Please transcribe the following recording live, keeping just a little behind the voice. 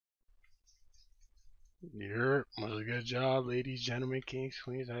Yep, was a good job, ladies, gentlemen, kings,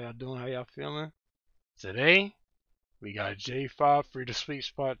 queens. How y'all doing? How y'all feeling? Today, we got Jay5ive Free to Sweet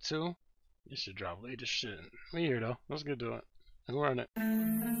Spot 2. This should drop latest shit. We here though. Let's get to it. And we're on it.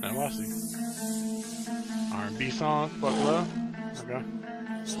 NYC. R&B song, fuck love. Okay.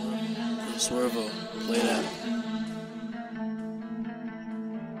 Swervo, play that.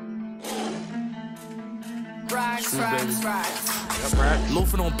 Right. Yep, right.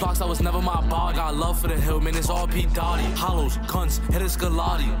 Loafing on blocks, that was never my bar. Got love for the hill, man, it's all P. Dotty. Hollows, guns, hitters,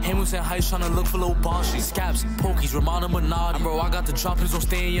 Galati. Hamilton Heights tryna look for little Bossy. Scabs, pokies, Ramana Minardi. Bro, I got the drop, please don't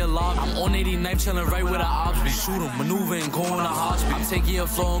stay in your lobby. I'm on 89 chillin' right where the ops be. Shoot 'em, maneuver and go on a hospital. I'm taking your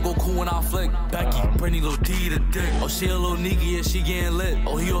flow and go cool when I flick. Becky, Brittany, Lil D the dick. Oh, she a little nigga, yeah, she getting lit.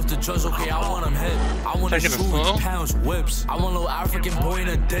 Oh, he off the drugs, okay, I want him hit. I want to shoot pounds, whips. I want a little African boy in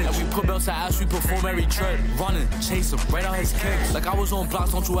a ditch. And we put belts to ass, we perform every trip. Running, chase him, right out his kicks. Like I was on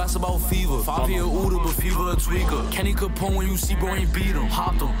blocks, don't you ask about fever. 5 here Uda, but fever a tweaker. Kenny Capone when you see bro ain't beat him.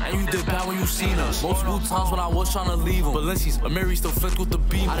 Hopped him, and you did bad when you seen us. Multiple times when I was trying to leave him. Balenci's, Amiri still flipped with the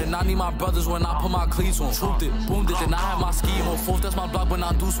beam. I did not need my brothers when I put my cleats on. Trooped it, boomed it, then I have my ski on. Fourth, that's my block when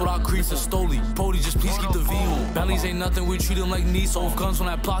I do what I crease. Stoli, Pody, just please keep the V on. Bellies ain't nothing, we treat them like Nissan. Guns on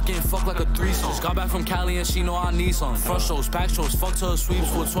that block and fuck like a threesome. Just got back from Cali and she know I need some. Front shows, back shows, fuck to her sweeps.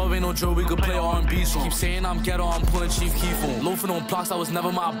 For 12 ain't no drill, we could play R&B song. Keep saying I'm ghetto, I'm pulling Chief Keef on. Loafing on blocks, that was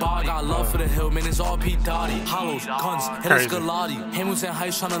never my bar. Got love for the hill, man, it's all P. Dotty. Hollows, guns, hitters, Galati. Hamilton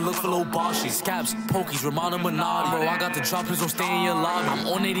Heights tryna look for little Bossy. Scabs, pokies, Ramana Minardi. Bro, I got the drop, please don't stay in your lobby. I'm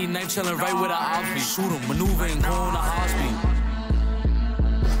on 89 chillin' right where the ops be. Shoot 'em, maneuver and go on a hospital.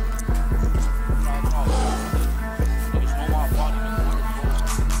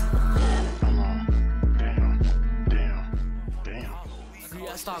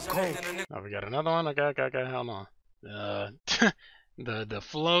 Oh, we got another one. Okay, hold on. The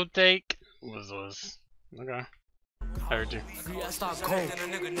flow take was okay. I heard you.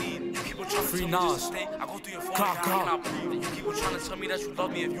 Free Nas. Clock. You keep on trying to tell me that you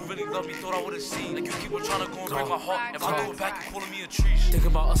love me. If you really love me, thought I would've seen. Like you keep on trying to go and break my heart. If I do it back, you calling me a tree.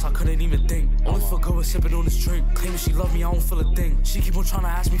 Thinking about us, I couldn't even think. Only for good with sipping on this drink. Claiming she love me, I don't feel a thing. She keep on trying to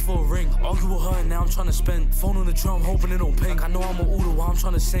ask me for a ring. Argue with her and now I'm trying to spin. Phone on the drum, hoping it don't ping. Like I know I'm a Uda while I'm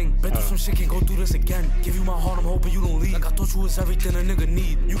trying to sing. Been through some shit, can't go through this again. Give you my heart, I'm hoping you don't leave. Like I thought you was everything a nigga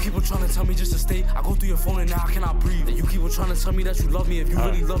need. You keep on trying to tell me just to stay. I go through your phone and now I cannot breathe. And you keep on trying to tell me that you love me. If you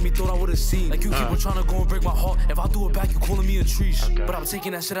really love me, thought I would've seen. Like you keep on trying to go and break my heart. If I do it back, you calling me a tree. But I'm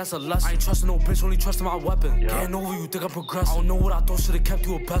taking that shit as a lesson. I ain't trusting no bitch, only trusting my weapon. Getting over you, think I'm progressing. I don't know what I thought, should've kept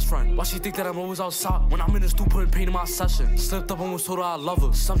you a best friend. Why she think that I'm always outside when I'm in the stoop putting pain in my session? Slipped up, almost told her I love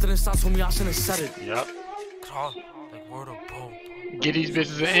her. Something inside told me I shouldn't have said it. Yep. Like word of bone. Get these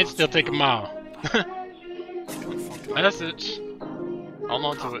bitches an inch, they'll take a mile. Message. Hold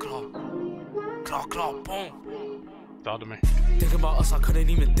on to it. Clock, boom. Talk to me. Thinking about us, I couldn't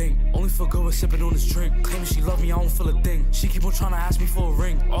even think. Only for good with sipping on this drink. Claiming she love me, I don't feel a thing. She keep on trying to ask me for a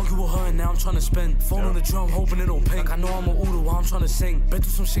ring. Argue with her and now I'm trying to spin. Phone on the drum, hoping it don't ping. I know I'm a Uda while I'm trying to sing. Been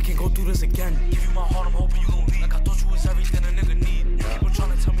through some shit, can't go through this again. Give you my heart, I'm hoping you don't leave. Like I thought you was everything a nigga need. You keep on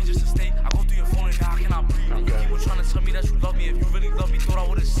trying to tell me just to stay. I go through your phone and now I cannot breathe. You keep on trying to tell me that you love me. If you really love me, thought I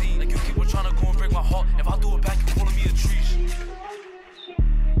would've seen. Like you keep on trying to go and break my heart. If I do it back, you calling me a tree.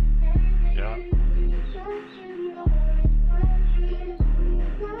 Yeah.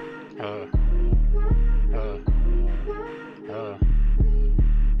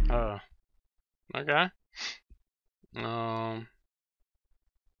 Okay.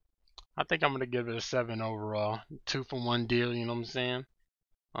 I think I'm gonna give it a 7 overall. 2 for 1 deal, you know what I'm saying?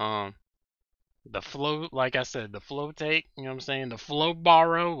 The flow, like I said, the flow take, you know what I'm saying? The flow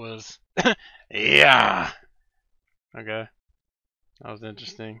borrow was yeah. Okay. That was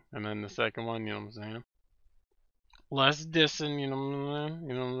interesting. And then the second one, you know what I'm saying? Less dissing, you know what I'm saying?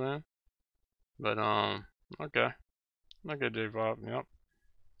 You know what I'm saying? But okay. Okay, Jay5ive, yep.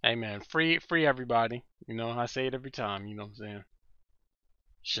 Hey man, free everybody. You know, I say it every time, you know what I'm saying?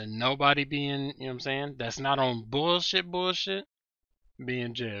 Should nobody be in, you know what I'm saying? That's not on bullshit, be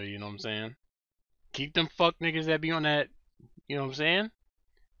in jail, you know what I'm saying? Keep them fuck niggas that be on that, you know what I'm saying?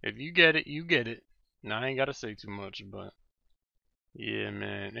 If you get it, you get it. Now I ain't gotta say too much, but yeah,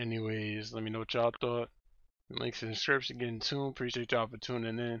 man. Anyways, let me know what y'all thought. Links in the description, get in tune. Appreciate y'all for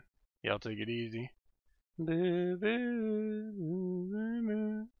tuning in. Y'all take it easy. And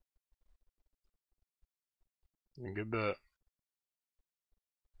goodbye.